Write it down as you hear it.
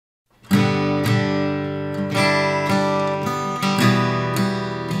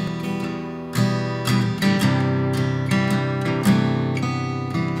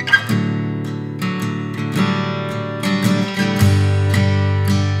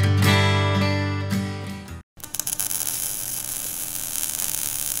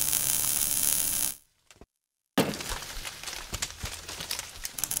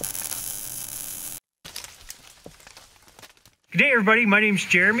Hey everybody, my name's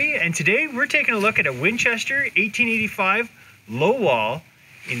Jeremy, and today we're taking a look at a Winchester 1885 low wall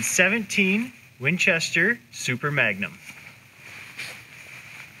in 17 Winchester Super Magnum.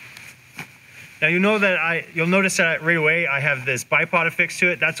 Now you'll notice that right away I have this bipod affixed to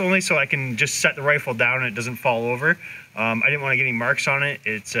it. That's only so I can just set the rifle down and it doesn't fall over. I didn't want to get any marks on it.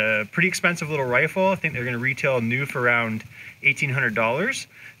 It's a pretty expensive little rifle. I think they're going to retail new for around $1,800.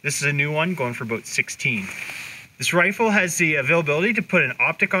 This is a new one going for about $16. This rifle has the availability to put an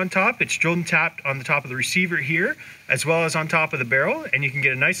optic on top. It's drilled and tapped on the top of the receiver here, as well as on top of the barrel, and you can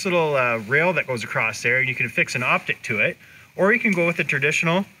get a nice little rail that goes across there, and you can affix an optic to it, or you can go with the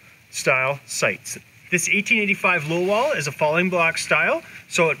traditional style sights. This 1885 low wall is a falling block style,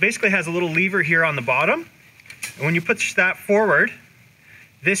 so it basically has a little lever here on the bottom, and when you push that forward,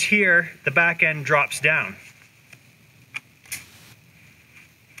 this here, the back end drops down.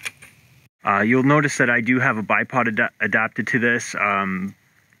 You'll notice that I do have a bipod adapted to this.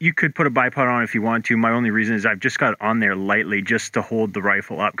 You could put a bipod on if you want to. My only reason is I've just got it on there lightly just to hold the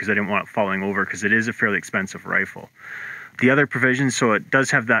rifle up because I didn't want it falling over, because it is a fairly expensive rifle. The other provisions, so it does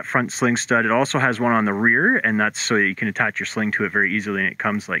have that front sling stud. It also has one on the rear, and that's so you can attach your sling to it very easily, and it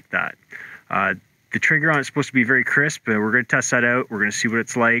comes like that. The trigger on it's supposed to be very crisp, but we're going to test that out. We're going to see what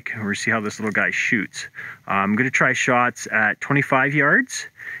it's like, and we're going to see how this little guy shoots. I'm going to try shots at 25 yards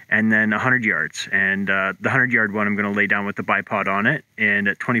and then 100 yards. And the 100-yard one I'm going to lay down with the bipod on it, and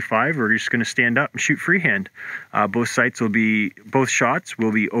at 25 we're just going to stand up and shoot freehand. Both shots will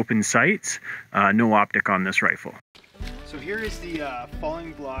be open sights, no optic on this rifle. So here is the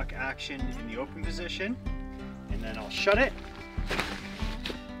falling block action in the open position, and then I'll shut it.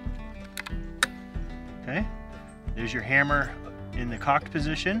 Okay, there's your hammer in the cocked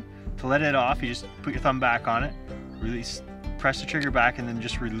position. To let it off, you just put your thumb back on it, release, press the trigger back, and then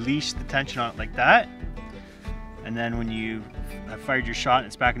just release the tension on it like that. And then when you have fired your shot and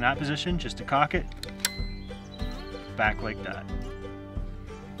it's back in that position, just to cock it, back like that.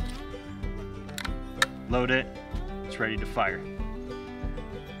 Load it, it's ready to fire.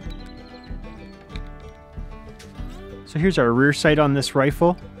 So here's our rear sight on this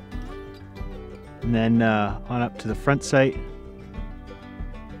rifle. And then on up to the front sight.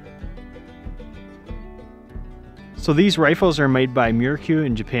 So these rifles are made by Mirakyu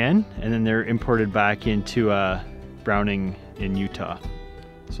in Japan, and then they're imported back into Browning in Utah.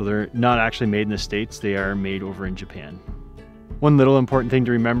 So they're not actually made in the States, they are made over in Japan. One little important thing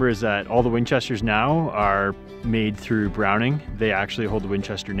to remember is that all the Winchesters now are made through Browning. They actually hold the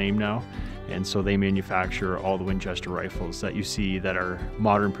Winchester name now, and so they manufacture all the Winchester rifles that you see that are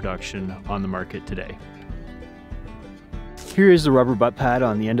modern production on the market today. Here is the rubber butt pad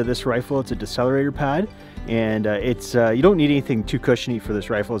on the end of this rifle. It's a decelerator pad, and you don't need anything too cushiony for this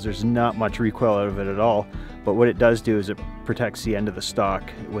rifle, as there's not much recoil out of it at all, but what it does do is it protects the end of the stock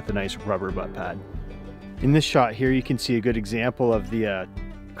with a nice rubber butt pad. In this shot here you can see a good example of the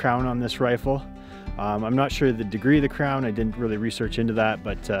crown on this rifle. I'm not sure the degree of the crown, I didn't really research into that,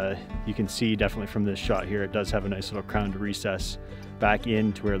 but you can see definitely from this shot here it does have a nice little crown to recess back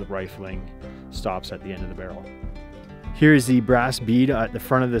into where the rifling stops at the end of the barrel. Here is the brass bead at the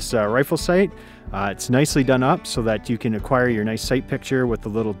front of this rifle sight. It's nicely done up so that you can acquire your nice sight picture with the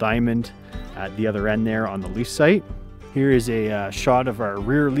little diamond at the other end there on the leaf sight. Here is a shot of our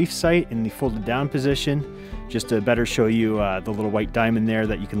rear leaf sight in the folded down position, just to better show you the little white diamond there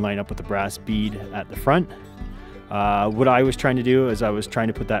that you can line up with the brass bead at the front. What I was trying to do is I was trying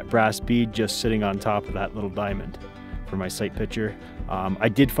to put that brass bead just sitting on top of that little diamond for my sight picture. I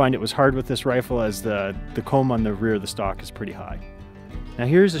did find it was hard with this rifle, as the comb on the rear of the stock is pretty high. Now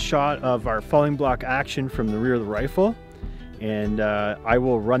here's a shot of our falling block action from the rear of the rifle, and I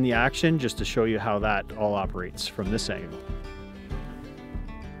will run the action just to show you how that all operates from this angle.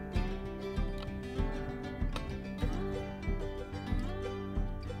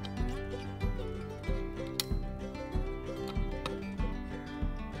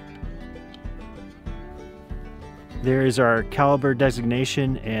 There is our caliber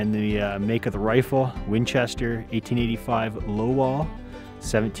designation and the make of the rifle, Winchester 1885 low wall,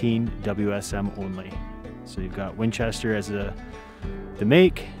 17 WSM only. So you've got Winchester as the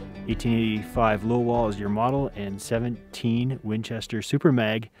make, 1885 low wall as your model, and 17 Winchester Super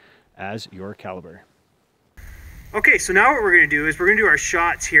Mag as your caliber. Okay, so now what we're going to do is we're going to do our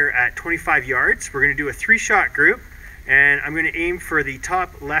shots here at 25 yards. We're going to do a 3-shot group, and I'm going to aim for the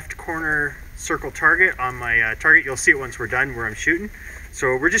top left corner circle target on my target. You'll see it once we're done where I'm shooting.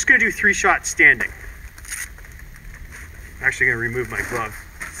 So we're just going to do 3 shots standing. I'm actually going to remove my glove.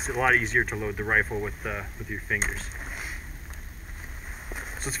 It's a lot easier to load the rifle with your fingers.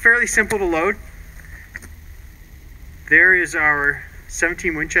 So it's fairly simple to load. there is our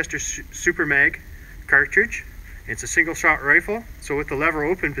 17 Winchester Super Mag cartridge. It's a single shot rifle, so with the lever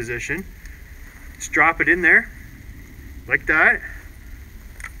open position, just drop it in there like that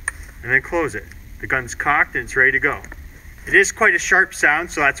and then close it. The gun's cocked and it's ready to go. It is quite a sharp sound,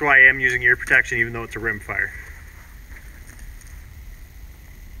 so that's why I am using ear protection even though it's a rimfire.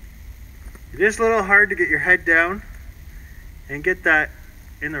 It is a little hard to get your head down and get that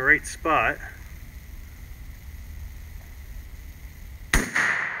in the right spot.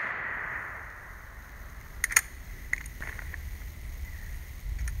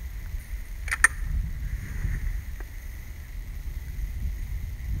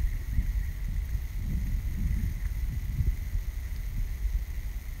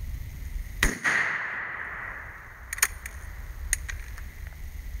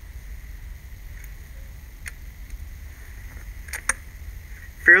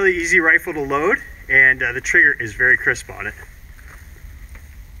 Fairly easy rifle to load, and the trigger is very crisp on it.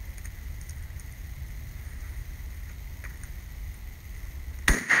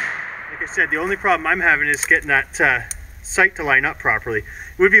 Like I said, the only problem I'm having is getting that sight to line up properly. It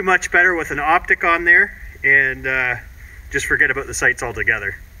would be much better with an optic on there, and just forget about the sights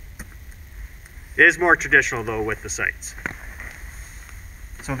altogether. It is more traditional though with the sights.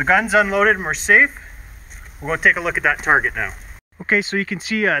 So the gun's unloaded and we're safe. We'll go take a look at that target now. Okay, so you can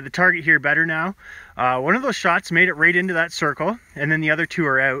see the target here better now. One of those shots made it right into that circle, and then the other two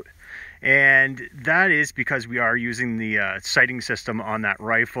are out. And that is because we are using the sighting system on that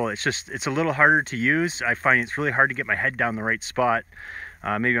rifle. It's a little harder to use. I find it's really hard to get my head down the right spot.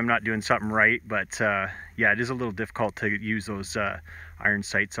 Maybe I'm not doing something right, but yeah, it is a little difficult to use those iron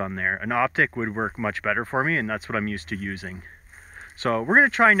sights on there. An optic would work much better for me, and that's what I'm used to using. So we're gonna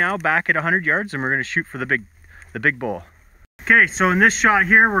try now back at 100 yards, and we're gonna shoot for the big bull. Okay, so in this shot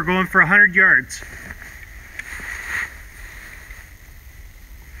here, we're going for 100 yards.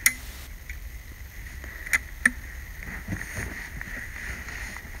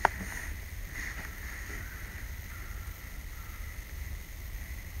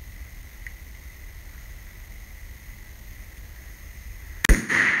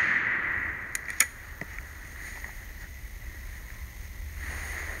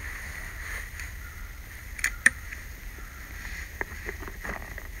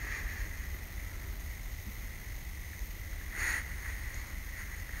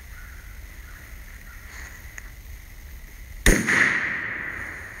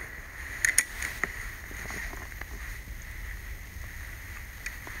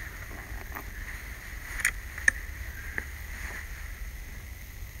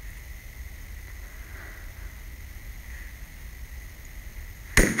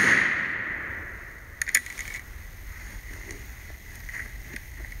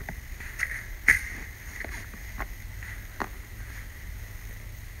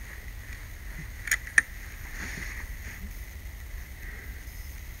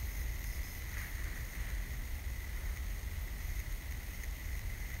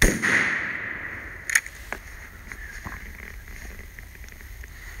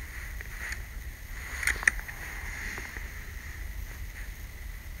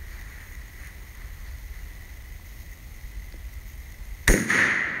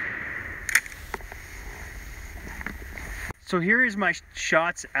 So here is my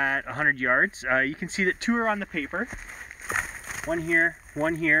shots at 100 yards. You can see that two are on the paper. One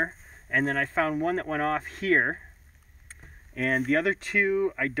here, and then I found one that went off here. And the other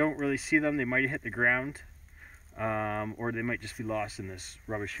two, I don't really see them. They might have hit the ground, or they might just be lost in this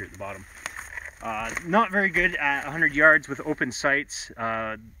rubbish here at the bottom. Not very good at 100 yards with open sights.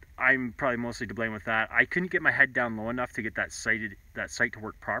 I'm probably mostly to blame with that. I couldn't get my head down low enough to get that sight to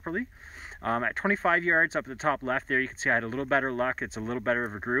work properly. At 25 yards up at the top left there, you can see I had a little better luck. It's a little better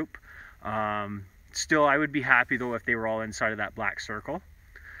of a group. Still, I would be happy though if they were all inside of that black circle.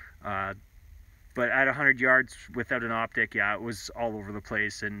 But at 100 yards without an optic, yeah, it was all over the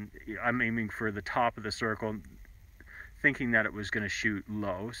place. And I'm aiming for the top of the circle, thinking that it was going to shoot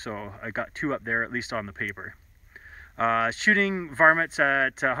low. So I got two up there, at least on the paper. Shooting varmints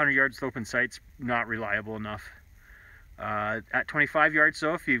at 100 yards with open sights, not reliable enough. At 25 yards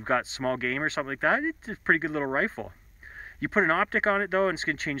though, if you've got small game or something like that, it's a pretty good little rifle. You put an optic on it though, and it's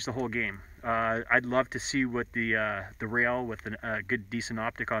going to change the whole game. I'd love to see what the rail with a good decent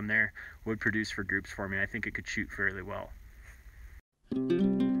optic on there would produce for groups for me. I think it could shoot fairly well.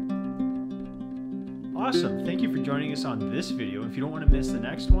 Awesome, thank you for joining us on this video. If you don't want to miss the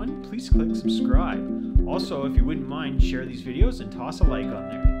next one, please click subscribe. Also, if you wouldn't mind, share these videos and toss a like on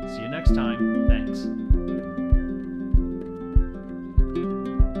there. See you next time, thanks.